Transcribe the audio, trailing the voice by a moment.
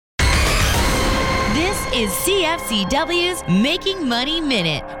is CFCW's Making Money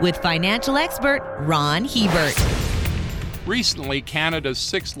Minute with financial expert Ron Hebert. Recently, Canada's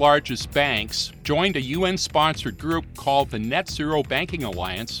 6 largest banks joined a UN-sponsored group called the Net Zero Banking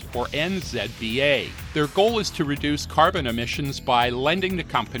Alliance, or NZBA. Their goal is to reduce carbon emissions by lending to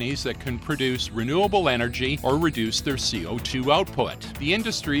companies that can produce renewable energy or reduce their CO2 output. The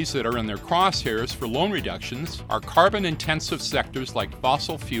industries that are in their crosshairs for loan reductions are carbon-intensive sectors like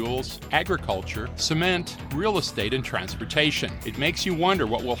fossil fuels, agriculture, cement, real estate, and transportation. It makes you wonder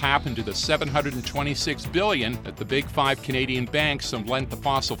what will happen to the $726 billion that the Big Five Canadian banks have lent the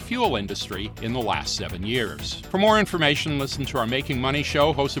fossil fuel industry in the last 7 years. For more information, listen to our Making Money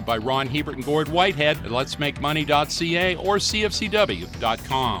show hosted by Ron Hebert and Gord Whitehead at letsmakemoney.ca or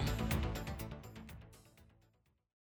cfcw.com.